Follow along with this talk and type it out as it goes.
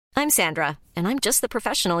I'm Sandra, and I'm just the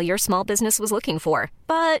professional your small business was looking for.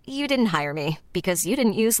 But you didn't hire me because you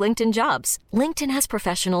didn't use LinkedIn Jobs. LinkedIn has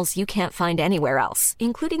professionals you can't find anywhere else,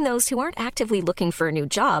 including those who aren't actively looking for a new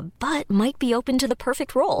job, but might be open to the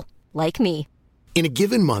perfect role, like me. In a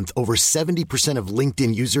given month, over 70% of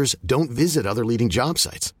LinkedIn users don't visit other leading job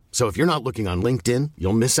sites. So if you're not looking on LinkedIn,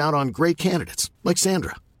 you'll miss out on great candidates like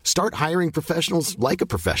Sandra. Start hiring professionals like a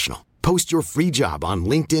professional. Post your free job on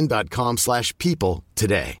linkedin.com/people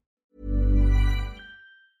today.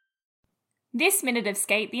 This minute of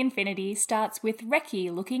Skate the Infinity starts with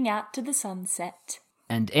Reki looking out to the sunset.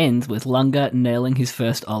 And ends with Lunga nailing his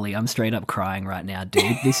first ollie. I'm straight up crying right now,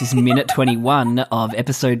 dude. This is minute 21 of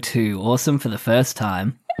episode 2. Awesome for the first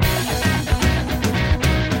time.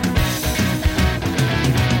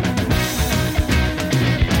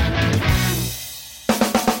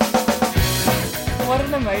 What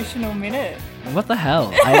an emotional minute. What the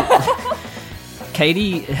hell?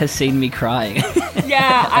 Katie has seen me crying.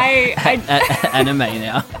 Yeah, at anime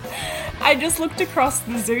now. I just looked across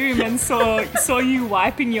the Zoom and saw you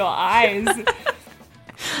wiping your eyes.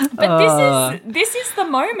 But this is the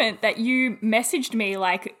moment that you messaged me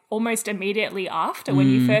like almost immediately after when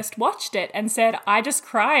you first watched it and said, "I just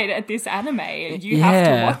cried at this anime. You have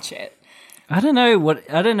to watch it." I don't know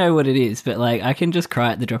what it is, but like I can just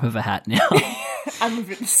cry at the drop of a hat now. I'm a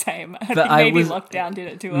bit the same. I think maybe lockdown did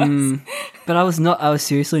it to us. But I was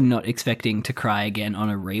seriously not expecting to cry again on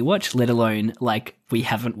a rewatch, let alone like we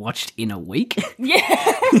haven't watched in a week.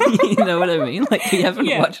 Yeah. You know what I mean? Like we haven't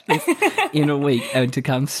watched this in a week and to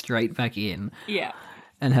come straight back in. Yeah.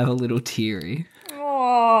 And have a little teary.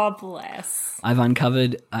 Oh, bless. I've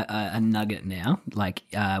uncovered a nugget now, like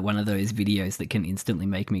one of those videos that can instantly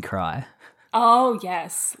make me cry. Oh,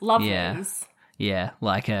 yes. Love these. Yeah,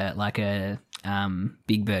 like a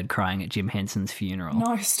Big Bird crying at Jim Henson's funeral.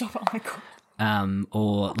 No, stop. Oh, my God.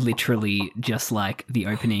 Or literally just like the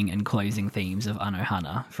opening and closing themes of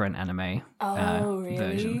Anohana for an anime really?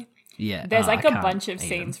 version. Yeah. There's like a bunch of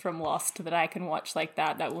scenes from Lost that I can watch like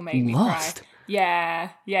that will make me Lost? cry. Yeah.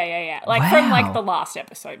 Like from like the last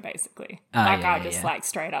episode, basically. I just like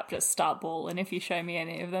straight up just start bawling if you show me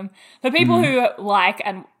any of them. For people who like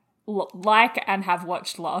and have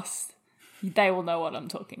watched Lost, they will know what I'm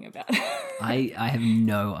talking about. I have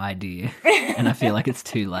no idea, and I feel like it's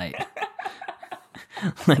too late.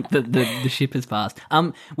 Like the ship has passed.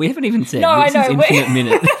 We haven't even said this is Infinite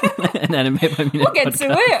Minute, an anime by minute. We'll get to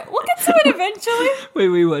it. We'll get to it eventually. Where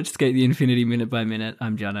we watch Skate the Infinity minute by minute.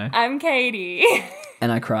 I'm Jono. I'm Katie.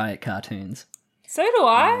 And I cry at cartoons. So do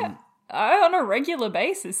I. On a regular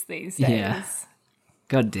basis these days. Yeah.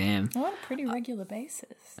 God damn. On a pretty regular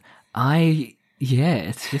basis.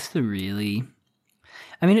 It's just a really...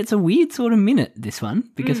 I mean, it's a weird sort of minute, this one,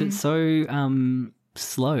 because it's so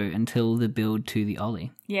slow until the build to the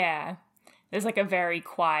ollie. Yeah. There's like a very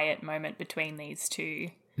quiet moment between these two.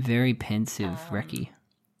 Very pensive Reki.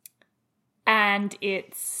 And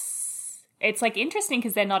it's like interesting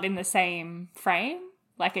because they're not in the same frame.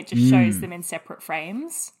 Like it just shows them in separate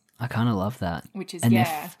frames. I kind of love that. Which is,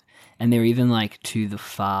 and they're even like to the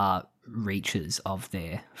far reaches of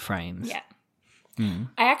their frames. Yeah.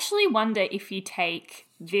 I actually wonder if you take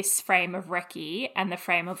this frame of Reki and the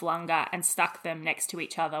frame of Lunga and stuck them next to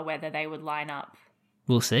each other, whether they would line up.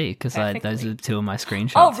 We'll see, because those are two of my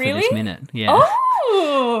screenshots for this minute. Yeah.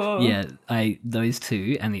 Oh! Yeah, those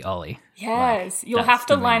two and the ollie. Yes. You'll have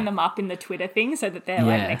to line them up in the Twitter thing so that they're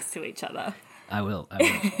like next to each other. I will.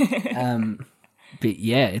 But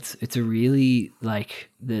yeah, it's a really,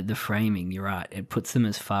 like, the framing, you're right. It puts them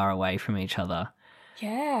as far away from each other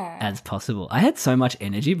as possible. I had so much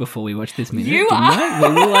energy before we watched this minute. We were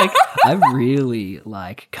like, I really,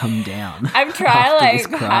 like, come down. I'm trying to,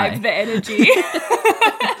 like, hide the energy.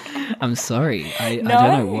 I'm sorry. I don't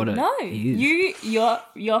know what it is.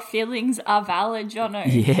 Your feelings are valid, Jono.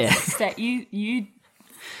 Yeah. It's that you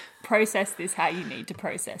process this how you need to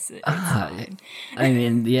process it. I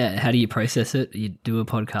mean, how do you process it? You do a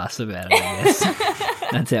podcast about it, I guess.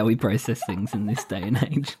 That's how we process things in this day and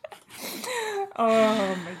age.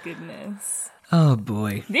 Oh, my goodness. Oh,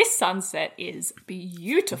 boy. This sunset is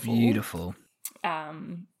beautiful. Beautiful.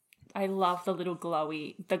 I love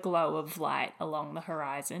the glow of light along the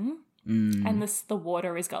horizon. And the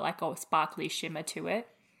water has got like a sparkly shimmer to it.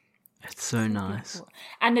 It's so nice. Beautiful.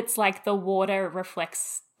 And it's like the water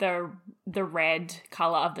reflects the red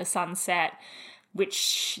colour of the sunset,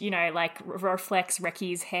 which, you know, like reflects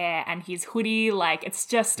Reki's hair and his hoodie. Like it's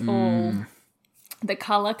just all... The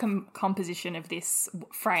colour composition of this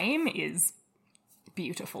frame is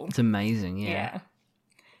beautiful. It's amazing, yeah.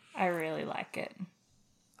 I really like it.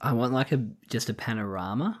 I want like just a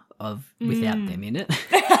panorama without them in it.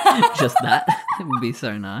 Just that. It would be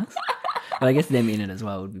so nice. But I guess them in it as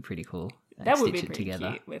well would be pretty cool. That would be pretty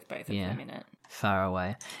cute with both of them in it. Far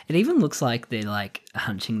away. It even looks like they're like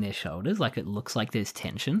hunching their shoulders. Like it looks like there's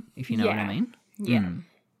tension, if you know what I mean. Yeah.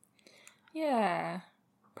 Yeah.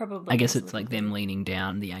 Probably. I guess it's like them leaning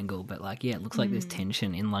down the angle, but like, yeah, it looks like there's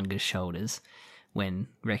tension in Lunga's shoulders when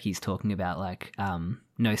Reki's talking about like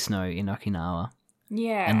no snow in Okinawa.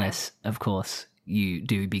 Yeah. Unless, of course, you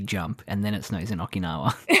do big jump and then it snows in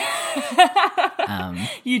Okinawa.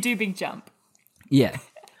 You do big jump. Yeah.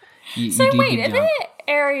 So wait, are there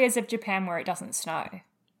areas of Japan where it doesn't snow?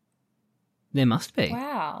 There must be.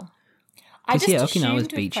 Wow. I just Okinawa's assumed with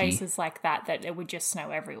beachy. places like that it would just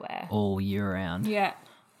snow everywhere. All year round. Yeah.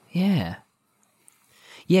 Yeah.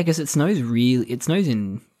 Yeah, because it snows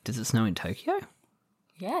in, does it snow in Tokyo?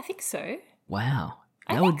 Yeah, I think so. Wow.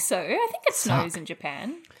 I think so. I think it snows in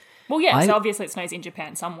Japan. Well, yeah, so obviously it snows in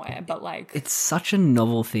Japan somewhere, but like... It's such a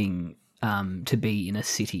novel thing to be in a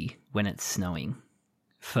city when it's snowing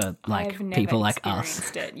for like people like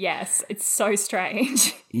us. It. Yes, it's so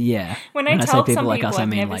strange. Yeah. When I say people like us, I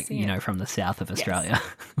mean like, you know, from the south of Australia,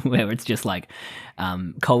 where it's just like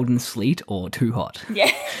cold and sleet or too hot.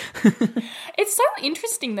 Yeah. It's so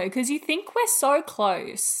interesting though, because you think we're so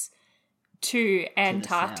close to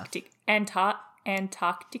Antarctica.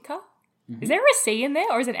 Is there a C in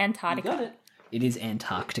there or is it Antarctica? You got it. It is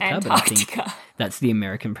Antarctica, but I think that's the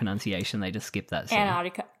American pronunciation. They just skip that C.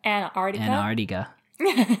 Antarctica. Antarctica.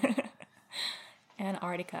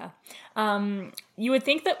 You would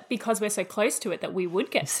think that because we're so close to it that we would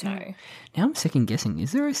get snow. Now I'm second guessing.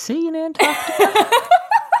 Is there a C in Antarctica?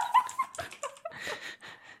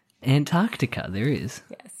 Antarctica, there is.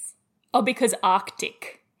 Yes. Oh, because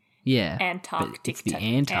Arctic. Yeah. Antarctic. It's the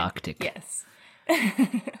Antarctic. Yes.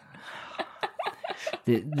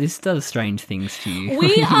 This does strange things to you.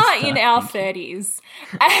 We are in our 30s.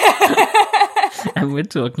 And we're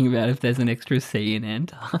talking about if there's an extra C in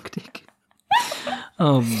Antarctic.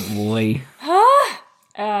 Oh, boy.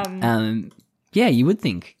 Yeah, you would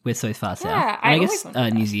think we're so far south. Yeah, I guess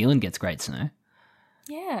New Zealand gets great snow.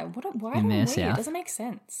 Yeah, why are we? South. It doesn't make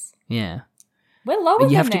sense. Yeah. We're lower than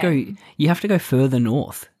them. You have to go further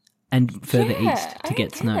north and further east to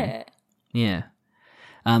get snow. It. Yeah.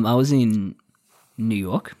 I was in New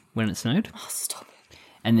York when it snowed. Oh, stop it.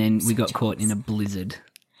 And then we got caught in a blizzard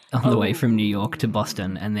on the way from New York to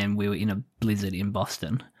Boston, and then we were in a blizzard in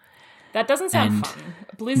Boston. That doesn't sound fun.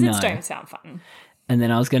 Blizzards don't sound fun. And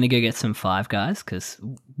then I was going to go get some Five Guys because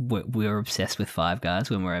we're obsessed with Five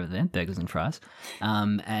Guys when we're over there, burgers and fries.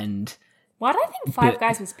 And why do I think Five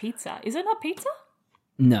Guys was pizza? Is it not pizza?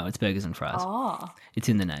 No, it's burgers and fries. Oh. It's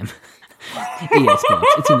in the name. EA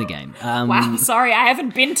Sports. It's in the game. Wow, sorry, I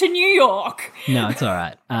haven't been to New York. No, it's all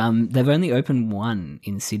right. They've only opened one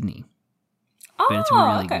in Sydney. But it's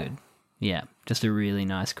really good. Yeah, just a really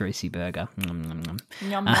nice greasy burger. Nom, nom, nom.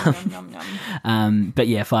 Nom, nom, nom, nom, nom. But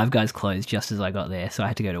yeah, Five Guys closed just as I got there, so I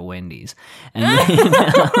had to go to Wendy's. And then,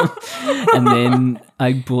 and then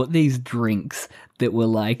I bought these drinks that were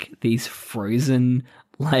like these frozen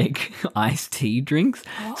like iced tea drinks.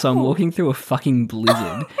 Oh. So I'm walking through a fucking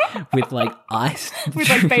blizzard with like iced with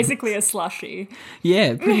drinks. Like basically a slushie.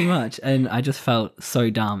 Yeah, pretty much. And I just felt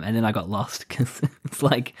so dumb. And then I got lost because it's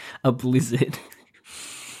like a blizzard.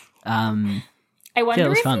 I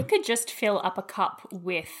wonder if you could just fill up a cup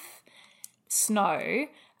with snow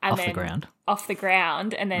and off the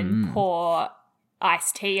ground and then pour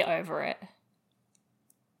iced tea over it.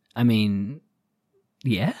 I mean,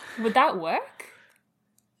 yeah. Would that work?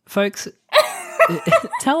 Folks,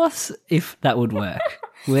 tell us if that would work.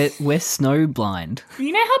 We're snow blind.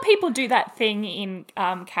 You know how people do that thing in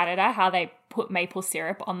Canada, how they put maple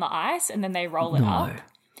syrup on the ice and then they roll it up?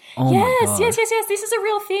 Oh yes. This is a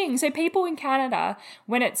real thing. So people in Canada,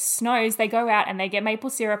 when it snows, they go out and they get maple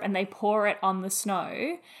syrup and they pour it on the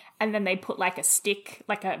snow, and then they put like a stick,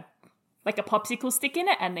 like a popsicle stick in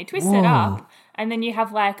it, and they twist it up, and then you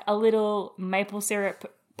have like a little maple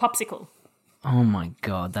syrup popsicle. Oh my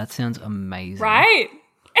god, that sounds amazing! Right?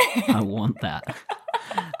 I want that.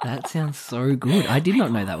 That sounds so good. I did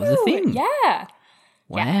not know that was a thing. Yeah.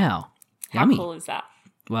 Wow. Yeah. Yummy. How cool is that?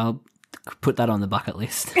 Well, put that on the bucket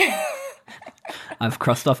list. I've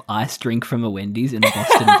crossed off ice drink from a Wendy's in a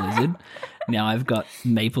Boston blizzard. Now I've got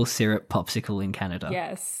maple syrup popsicle in Canada.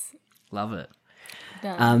 Yes. Love it.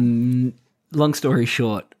 Done. Long story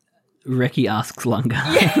short, Reki asks Lunga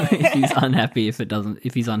if he's unhappy if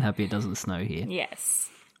he's unhappy it doesn't snow here. Yes.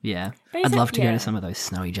 Yeah. I'd love to go to some of those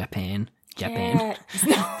snowy Japan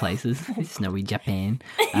places. Snowy Japan.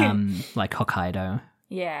 Like Hokkaido.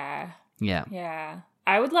 Yeah. Yeah. Yeah.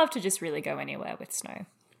 I would love to just really go anywhere with snow.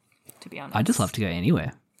 to be honest. I'd just love to go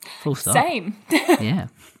anywhere. Full stop. Same. Yeah.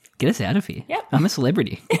 Get us out of here. Yep. I'm a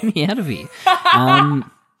celebrity. Get me out of here.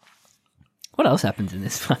 What else happens in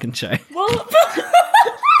this fucking show? Well,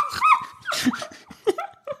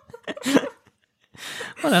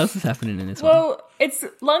 What else is happening in this one? well,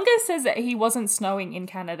 Lunga says that he wasn't snowing in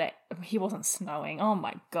Canada. He wasn't snowing. Oh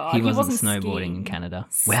my god. He wasn't snowboarding skiing. in Canada.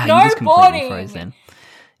 Wow, you just completely froze then.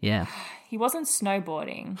 Yeah. He wasn't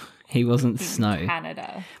snowboarding He wasn't in snow.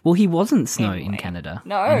 Canada. Well, he wasn't snow in Anyway. Canada.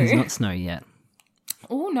 No. And he's not snow yet.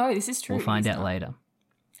 Oh no, this is true. We'll find He's out not. later.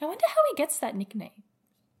 I wonder how he gets that nickname.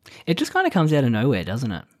 It just kind of comes out of nowhere,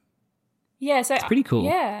 doesn't it? Yeah, so It's pretty cool.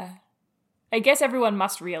 Yeah. I guess everyone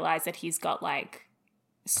must realize that he's got like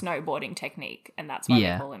snowboarding technique and that's why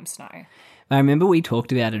Yeah. they call him Snow. I remember we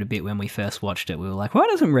talked about it a bit when we first watched it. We were like, why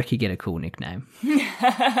doesn't Reki get a cool nickname?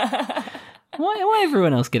 Why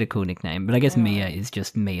everyone else get a cool nickname? But I guess Mia is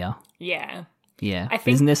just Mia. Yeah. Yeah. I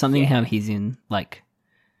think- Isn't there something yeah. how he's in like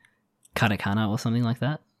katakana or something like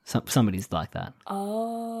that? Somebody's like that.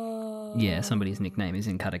 Oh. Yeah, somebody's nickname is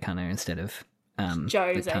in katakana instead of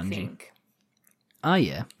Joe's, the I kanji. think. Oh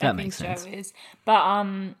yeah, that I makes think sense. Joe is. But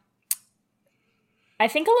I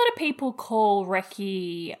think a lot of people call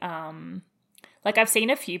Reki like I've seen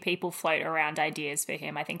a few people float around ideas for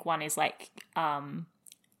him. I think one is like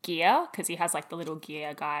Gear, because he has like the little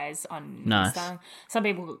gear guys on Nice. Insta. Some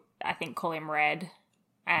people I think call him Red.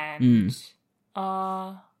 And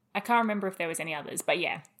I can't remember if there was any others, but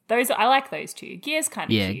yeah. I like those two. Gear's kind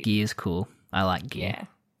of Yeah, cute. Gear's cool. I like Gear. Yeah.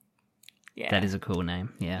 Yeah. That is a cool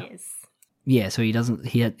name. Yeah. Yes. Yeah, so he doesn't.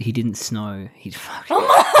 He didn't snow. He didn't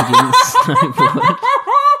snowboard.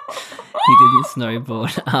 He didn't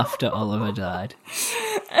snowboard after Oliver died.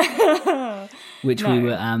 Which we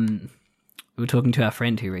were talking to our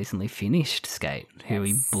friend who recently finished Skate, who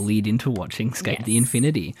we bullied into watching Skate the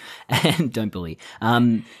Infinity, and don't bully.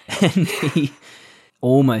 And he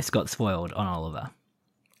almost got spoiled on Oliver.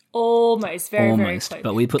 Almost, very, very Almost, close.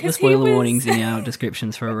 but we put the 'Cause he spoiler was- warnings in our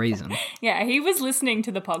descriptions for a reason. Yeah, he was listening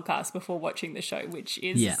to the podcast before watching the show, which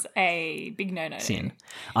is Yeah. a big no-no. Sin.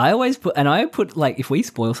 I put like if we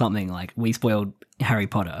spoil something, like we spoiled Harry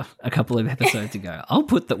Potter a couple of episodes ago, I'll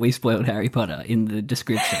put that we spoiled Harry Potter in the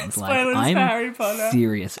descriptions. Like Spoilers I'm for Harry Potter.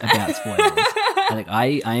 serious about spoilers. Like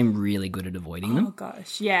I am really good at avoiding Oh them.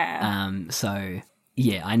 gosh, yeah. So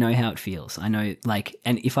yeah, I know how it feels. I know, like,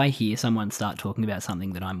 and if I hear someone start talking about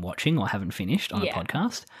something that I'm watching or haven't finished on a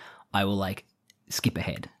podcast, I will like skip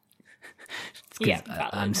ahead. Yeah,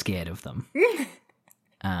 I'm scared of them.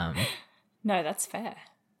 No, that's fair.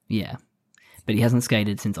 Yeah. But he hasn't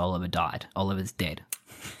skated since Oliver died. Oliver's dead.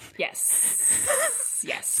 Yes.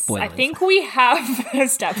 Yes. Spoilers. I think we have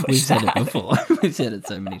established We've said that. it before. We've said it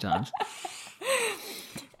so many times.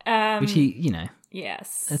 Which he,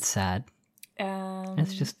 Yes. that's sad.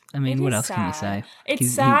 It's just, I it mean, what is else can you sad. say?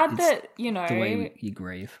 It's sad that, the way you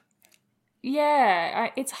grieve. Yeah,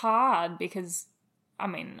 it's hard because, I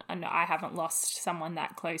mean, I know I haven't lost someone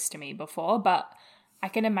that close to me before, but I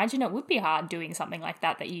can imagine it would be hard doing something like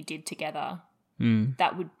that you did together.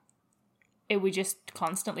 It would just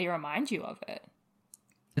constantly remind you of it.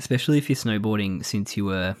 Especially if you're snowboarding since you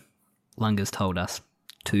were, Lunga's told us,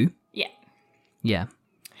 2. Yeah. Yeah.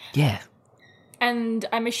 Yeah. And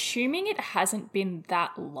I'm assuming it hasn't been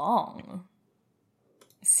that long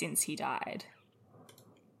since he died.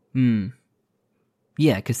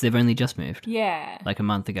 Yeah, because they've only just moved. Yeah. Like a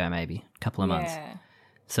month ago, maybe. A couple of months. Yeah.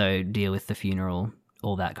 So deal with the funeral,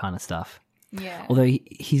 all that kind of stuff. Yeah. Although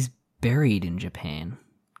he's buried in Japan.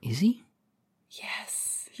 Is he?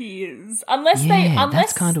 Yes, he is. Unless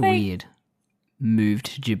that's kind of they- weird. Moved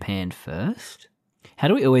to Japan first? How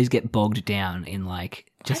do we always get bogged down in like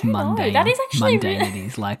just don't know. mundane That is actually really-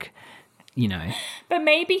 mundanities? Like, But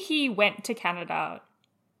maybe he went to Canada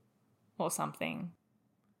or something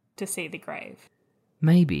to see the grave.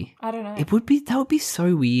 maybe. I don't know. That would be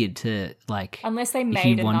so weird to like. Unless they if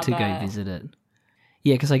made you want to go another- visit it.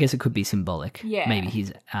 Yeah, because I guess it could be symbolic. Yeah. Maybe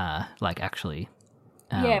he's like actually.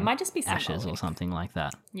 Yeah, it might just be ashes or symbolic. something like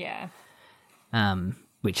that. Yeah.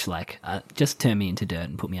 Which like just turn me into dirt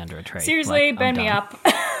and put me under a tree. Seriously, Like, I'm burn me done. up.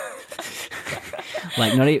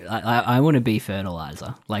 Like not even. I want to be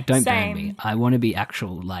fertilizer. Like don't Same. burn me. I want to be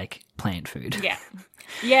actual like plant food. Yeah.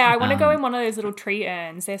 Yeah, I want to go in one of those little tree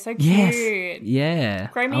urns. They're so cute. Yes. Yeah.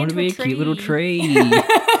 Grow me I want to into be a a cute little tree. tree.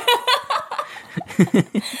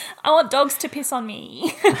 I want dogs to piss on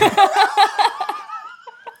me.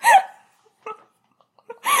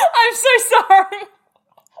 I'm so sorry.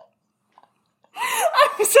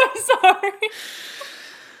 I'm so sorry.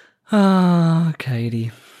 Oh,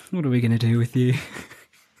 Katie, what are we gonna do with you?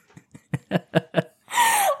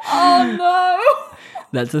 Oh no.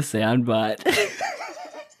 That's a soundbite.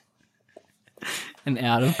 An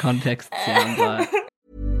out of context soundbite.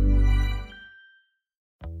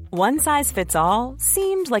 One size fits all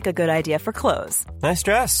seemed like a good idea for clothes. Nice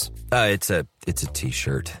dress. It's a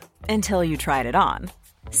t-shirt. Until you tried it on.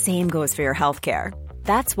 Same goes for your healthcare.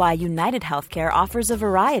 That's why United Healthcare offers a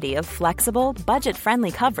variety of flexible,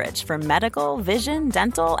 budget-friendly coverage for medical, vision,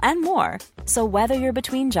 dental, and more. So whether you're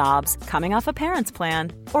between jobs, coming off a parent's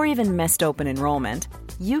plan, or even missed open enrollment,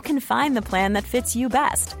 you can find the plan that fits you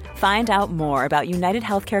best. Find out more about United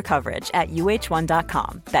Healthcare coverage at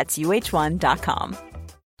uh1.com. That's uh1.com.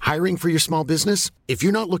 Hiring for your small business? If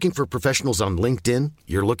you're not looking for professionals on LinkedIn,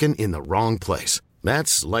 you're looking in the wrong place.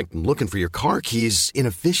 That's like looking for your car keys in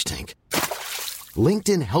a fish tank.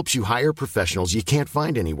 LinkedIn helps you hire professionals you can't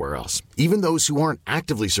find anywhere else, even those who aren't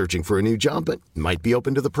actively searching for a new job but might be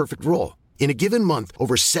open to the perfect role. In a given month,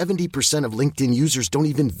 over 70% of LinkedIn users don't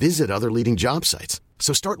even visit other leading job sites.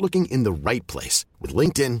 So start looking in the right place. With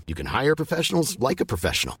LinkedIn, you can hire professionals like a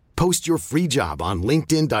professional. Post your free job on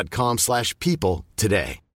linkedin.com/people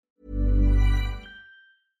today.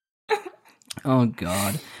 Oh,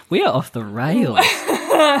 God. We are off the rails.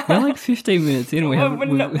 We're like 15 minutes in. We're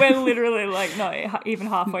literally like not even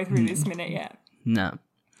halfway through this minute yet. No.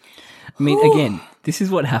 I mean, again, this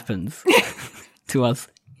is what happens to us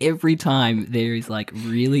every time there is like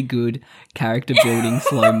really good character building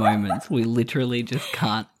slow moments. We literally just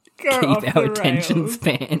can't keep our attention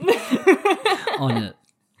span on it.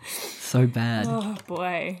 So bad. Oh,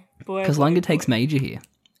 boy. Because Lunga takes major here.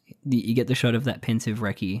 You get the shot of that pensive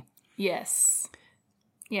Reki. Yes.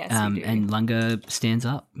 Yes, and Lunga stands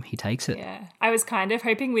up. He takes it. Yeah. I was kind of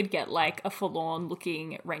hoping we'd get like a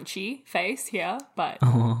forlorn-looking Renchi face here, but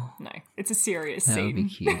no, it's a serious scene. That would be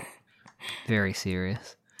cute. Very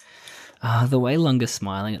serious. The way Lunga's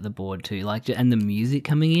smiling at the board too, like, and the music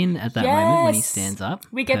coming in at that moment when he stands up.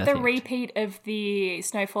 We get the repeat of the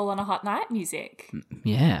Snowfall on a Hot Night music.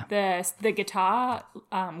 Yeah. The guitar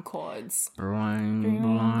chords.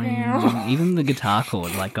 Even the guitar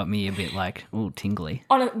chord like got me a bit like, tingly.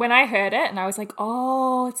 When I heard it and I was like,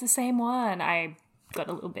 oh, it's the same one. I got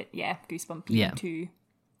a little bit, goosebumpy too.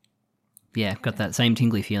 Yeah, got that same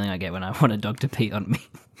tingly feeling I get when I want a dog to pee on me.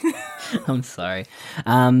 I'm sorry.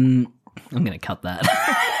 I'm going to cut that.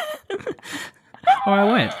 Or I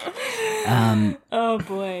won't. Oh,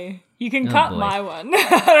 boy. You can cut my one.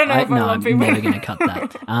 I don't know if I want people. No, I'm never going to cut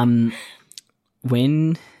that.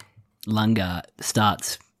 When Lunga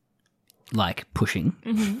starts, like,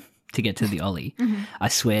 pushing to get to the Ollie, I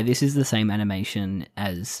swear this is the same animation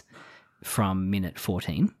as from minute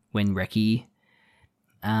 14 when Reki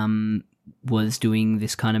was doing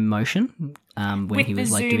this kind of motion when with he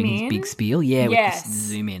was like doing his big spiel. Yeah, with the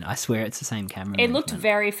zoom in. I swear it's the same camera. It looked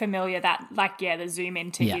very familiar, that the zoom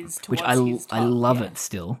into his towards which his top. I love it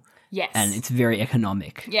still. Yes. And it's very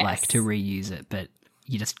economic, like to reuse it, but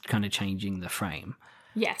you're just kind of changing the frame.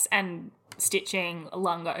 Yes, and stitching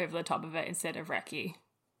Lunga over the top of it instead of Reki.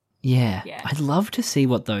 Yeah. I'd love to see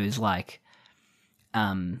what those like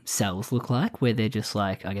cells look like, where they're just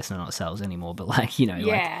like, I guess they're not cells anymore, but like,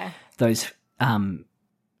 like those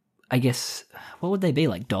I guess, what would they be,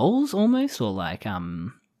 like dolls almost, or like yeah, I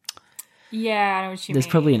know what you there's mean. There's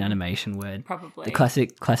probably an animation word. Probably. The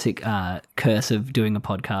classic curse of doing a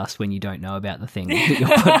podcast when you don't know about the thing that you're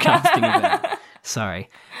podcasting about. Sorry.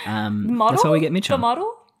 Model? That's why we get Mitch on. The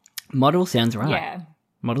model? Model sounds right. Yeah.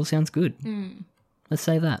 Model sounds good. Let's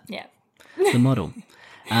say that. Yeah. The model.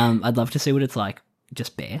 I'd love to see what it's like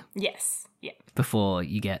just bare. Yes. Yeah. Before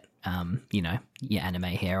you get, your anime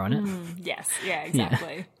hair on it. Yes. Yeah,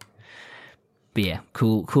 exactly. Yeah. But yeah,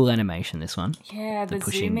 cool animation, this one. Yeah, the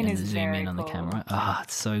pushing zoom in and is the zoom very in on cool. the camera.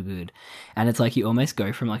 It's so good. And it's like you almost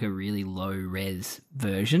go from like a really low res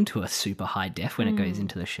version to a super high def when it goes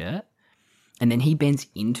into the shirt. And then he bends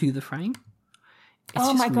into the frame. It's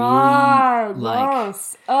oh just my god, really, like,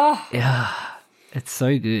 yes. Oh. Yeah, it's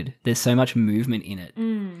so good. There's so much movement in it.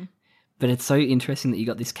 But it's so interesting that you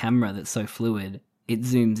got this camera that's so fluid. It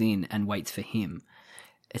zooms in and waits for him.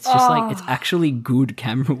 It's just like, it's actually good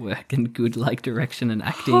camera work and good like direction and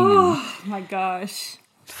acting. Oh my gosh.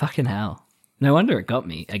 Fucking hell. No wonder it got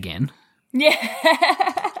me again. Yeah.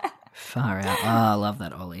 Far out. I love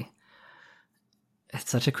that Ollie. It's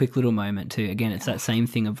such a quick little moment too. Again, it's that same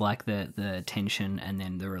thing of like the tension and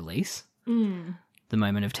then the release. The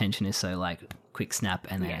moment of tension is so like quick snap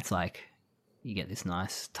and then it's like you get this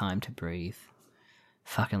nice time to breathe.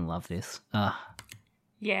 Fucking love this.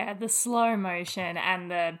 Yeah, the slow motion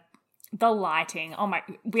and the lighting. Oh my,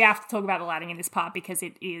 we have to talk about the lighting in this part because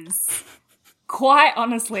it is quite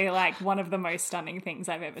honestly like one of the most stunning things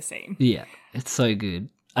I've ever seen. Yeah, it's so good.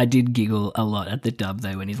 I did giggle a lot at the dub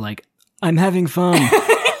though when he's like, "I'm having fun."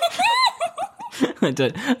 I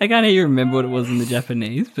can't even remember what it was in the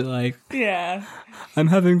Japanese, but like, yeah, I'm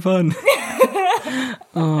having fun.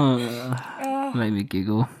 Made me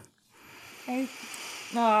giggle.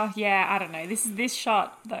 Yeah, I don't know. This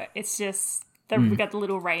shot though. It's just we got the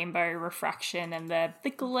little rainbow refraction and the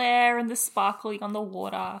glare and the sparkling on the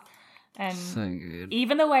water, and so good.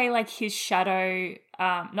 Even the way like his shadow,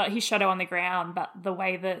 not his shadow on the ground, but the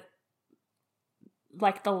way that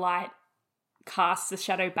like the light casts the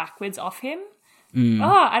shadow backwards off him.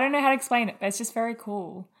 I don't know how to explain it, but it's just very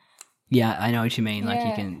cool. Yeah, I know what you mean. Like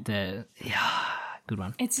you can good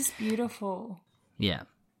one. It's just beautiful. Yeah,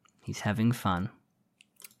 he's having fun.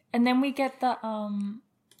 And then we get the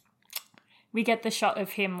shot of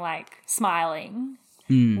him like smiling,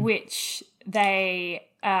 which they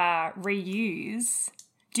reuse.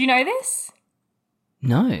 Do you know this?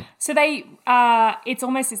 No. So they it's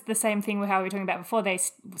almost the same thing with how we were talking about before. They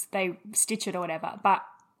stitch it or whatever, but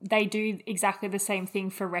they do exactly the same thing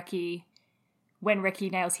for Reki when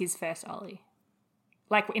Reki nails his first Ollie.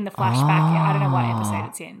 Like in the flashback, I don't know what episode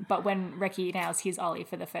it's in, but when Reki nails his Ollie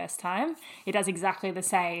for the first time, it does exactly the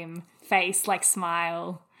same face, like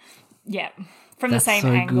smile. Yeah. From That's the same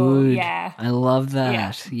so angle. Good. Yeah. I love that.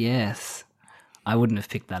 Yeah. Yes. I wouldn't have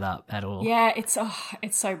picked that up at all. Yeah, it's so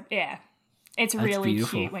yeah. It's That's really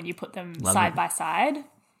beautiful. cute when you put them Love side it. by side.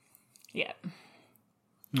 Yeah.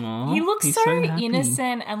 Aww, He looks he's so happy.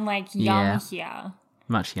 innocent and like young here.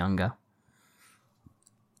 Much younger.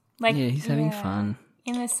 Like Yeah, he's having fun.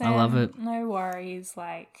 Innocent. I love it. No worries.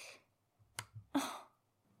 Like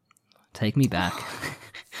Take me back.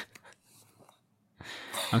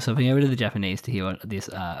 I'm swapping over to the Japanese to hear what this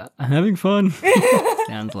I'm having fun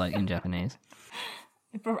sounds like in Japanese.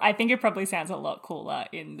 I think it probably sounds a lot cooler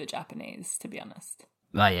in the Japanese, to be honest.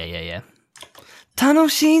 Oh, yeah.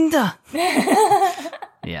 Tanoshinda!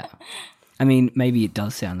 Yeah. I mean, maybe it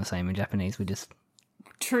does sound the same in Japanese. We just...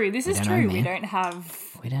 True, this is don't true. know, We man. don't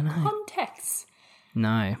have We don't know. context.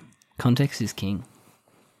 No. Context is king.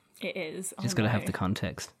 It is. Just got to have the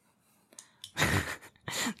context.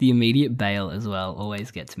 The immediate bail as well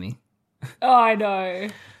always gets me. Oh, I know.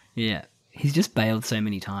 Yeah. He's just bailed so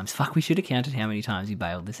many times. Fuck, we should have counted how many times he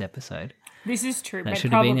bailed this episode. This is true, That but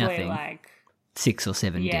should have been probably our thing. like 6 or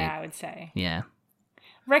 7 yeah, deep. I would say. Yeah.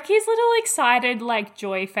 Reki's little excited like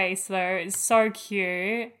joy face though is so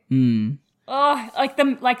cute. Oh,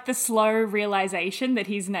 like the slow realization that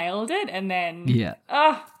he's nailed it, and then Yeah.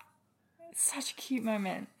 it's such a cute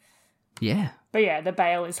moment. Yeah. But yeah, the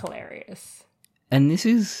bail is hilarious. And this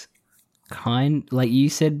is like you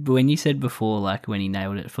said, when you said before, like when he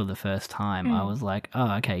nailed it for the first time, I was like,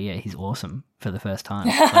 oh, okay, yeah, he's awesome for the first time.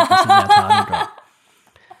 Like, this is our title drop.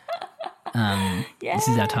 This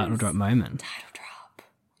is our title drop moment. Title drop.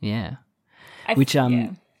 Yeah.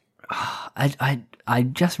 I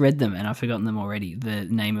just read them and I've forgotten them already, the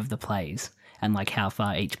name of the plays and like how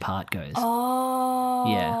far each part goes. Oh.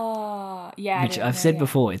 Yeah. Which I've said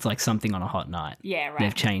before, it's like something on a hot night. Yeah, right.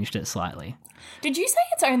 They've changed it slightly. Did you say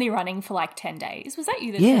it's only running for like 10 days? Was that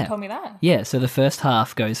you that Yeah. told me that? Yeah, so the first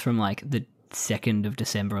half goes from like the 2nd of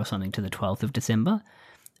December or something to the 12th of December.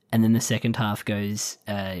 And then the second half goes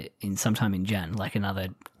in sometime in Jan, like another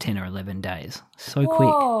 10 or 11 days. So quick.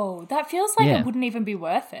 Whoa, that feels like Yeah. it wouldn't even be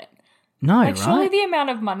worth it. No, Like, right? surely the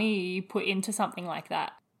amount of money you put into something like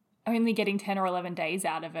that, only getting 10 or 11 days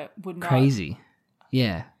out of it would not... Crazy.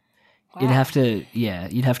 Yeah. Wow.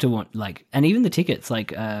 You'd have to want, like, and even the tickets,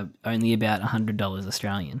 like, only about $100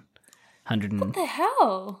 Australian. What the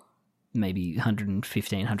hell? Maybe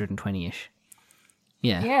 115, 120-ish.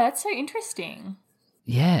 Yeah. Yeah, that's so interesting.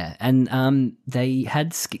 Yeah, and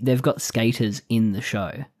they've got skaters in the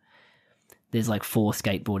show. There's like 4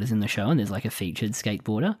 skateboarders in the show, and there's like a featured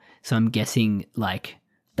skateboarder. So I'm guessing like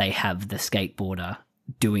they have the skateboarder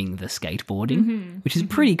doing the skateboarding, which is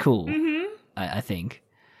pretty cool. I think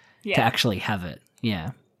Yeah. to actually have it.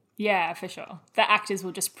 Yeah, Yeah, for sure. The actors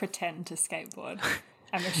will just pretend to skateboard,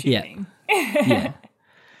 I'm assuming. yeah.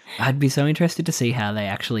 I'd be so interested to see how they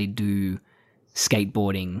actually do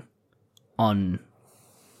skateboarding on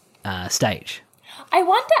stage. I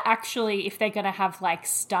wonder actually if they're going to have like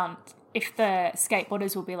if the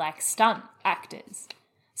skateboarders will be like stunt actors.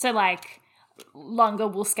 So like Lunga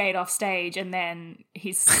will skate off stage and then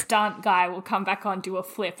his stunt guy will come back on, do a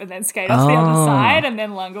flip and then skate off the other side and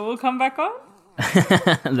then Lunga will come back on.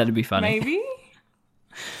 That'd be funny. Maybe.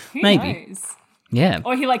 Who Maybe. knows? Yeah.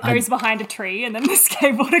 Or he like goes behind a tree and then the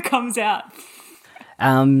skateboarder comes out.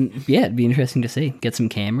 Yeah, it'd be interesting to see. Get some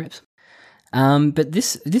cam rips. But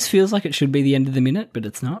this feels like it should be the end of the minute, but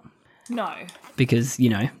it's not. No. Because,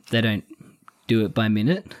 they don't do it by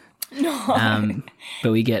minute. No.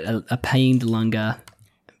 But we get a pained Lunga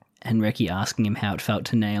and Reki asking him how it felt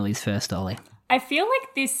to nail his first ollie. I feel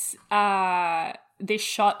like this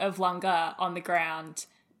shot of Lunga on the ground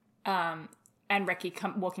and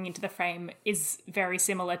Reki walking into the frame is very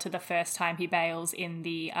similar to the first time he bails in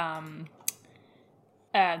the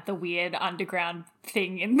weird underground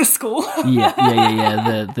thing in the school.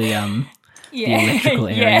 The electrical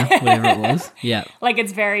area, whatever it was. Yeah. Like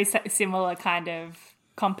it's very similar kind of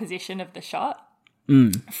composition of the shot.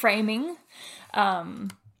 Framing,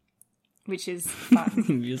 which is fun.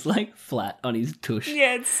 He was like flat on his tush.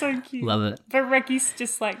 Yeah, it's so cute. Love it. But Reki's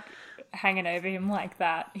just like hanging over him like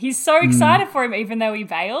that. He's so excited for him even though he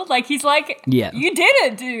bailed. Like he's like, you did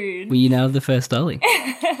it, dude. Well, you nailed the first ollie.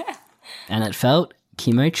 And it felt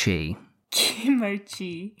kimochi.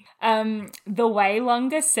 Kimochi. The way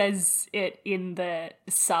Lunga says it in the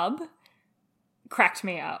sub cracked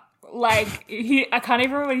me up. Like, I can't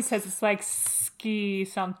even remember what he says. It's like ski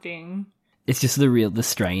something. It's just the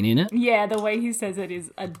strain in it. Yeah, the way he says it is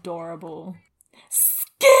adorable.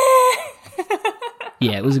 Ski!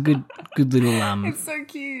 Yeah, it was a good little It's so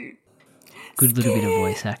cute. Good little bit of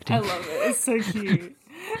voice acting. I love it. It's so cute.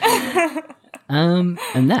 And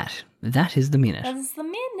that is the minute. That is the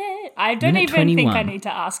minute. I don't even 21. Think I need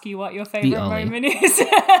to ask you what your favourite moment is.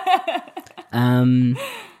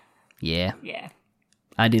 Yeah. Yeah.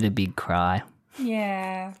 I did a big cry.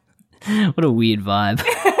 Yeah. What a weird vibe.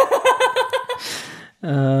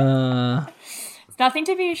 It's nothing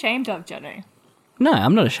to be ashamed of, Jono. No,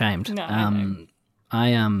 I'm not ashamed. No,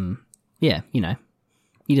 yeah, you know,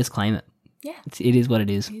 you just claim it. Yeah. It is what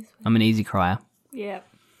it is. I'm an easy crier. Yeah.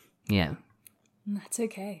 Yeah. That's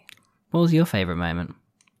okay. What was your favourite moment?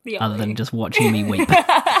 Other than just watching me weep.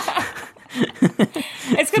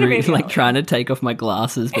 It's going to be like trying to take off my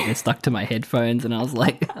glasses, but they're stuck to my headphones, and I was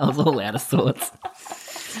all out of sorts.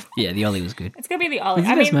 Yeah, the ollie was good. It's going to be the ollie. It's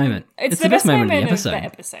the best moment. It's the best moment of the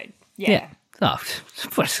episode. Yeah. Oh,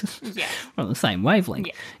 we're on the same wavelength.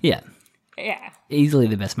 Yeah. Easily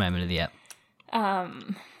the best moment of the ep. I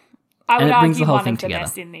would argue one of the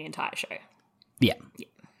best in the entire show.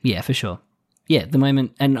 Yeah, for sure. Yeah, the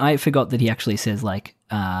moment, and I forgot that he actually says like,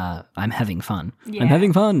 I'm having fun. Yeah. I'm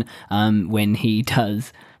having fun when he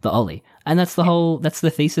does the ollie. And that's that's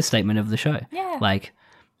the thesis statement of the show. Yeah. Like,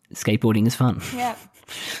 skateboarding is fun. Yeah.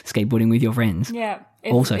 Skateboarding with your friends. Yeah.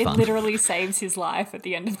 Also fun. It literally saves his life at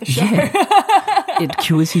the end of the show. Yeah. It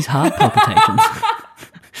cures his heart palpitations.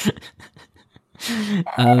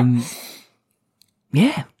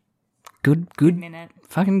 Yeah. Good minute.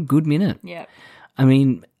 Fucking good minute. Yeah. I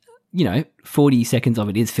mean, you know, 40 seconds of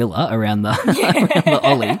it is filler around the around the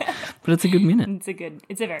ollie, but it's a good minute.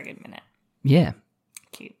 It's a very good minute. Yeah.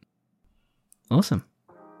 Cute. Awesome.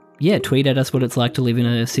 Yeah, tweet at us what it's like to live in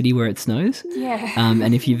a city where it snows. Yeah.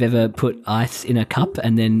 And if you've ever put ice in a cup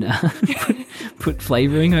and then put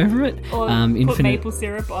flavouring over it. Or put maple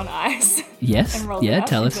syrup on ice. Yes. Yeah,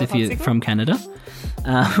 tell us if you're from Canada.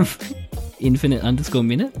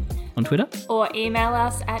 Infinite_minute on Twitter. Or email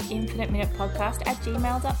us at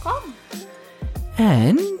infiniteminutepodcast@gmail.com.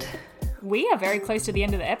 And we are very close to the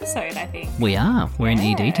end of the episode, I think. We are. We're in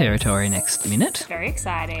ED territory next minute. Very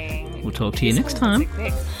exciting. We'll talk to you next time.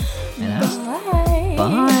 Bye.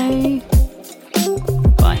 Bye.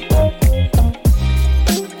 Bye.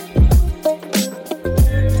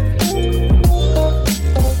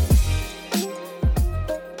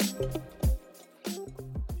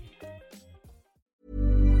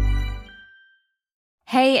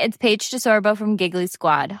 Hey, it's Paige DeSorbo from Giggly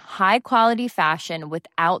Squad. High quality fashion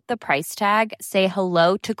without the price tag. Say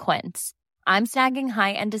hello to Quince. I'm snagging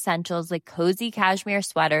high-end essentials like cozy cashmere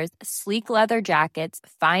sweaters, sleek leather jackets,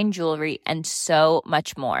 fine jewelry, and so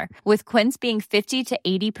much more. With Quince being 50 to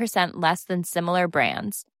 80% less than similar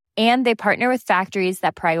brands. And they partner with factories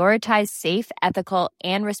that prioritize safe, ethical,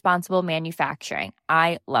 and responsible manufacturing.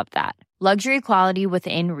 I love that. Luxury quality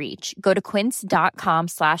within reach. Go to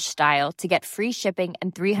quince.com/style to get free shipping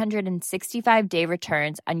and 365-day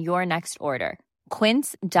returns on your next order.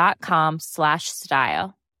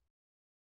 Quince.com/style.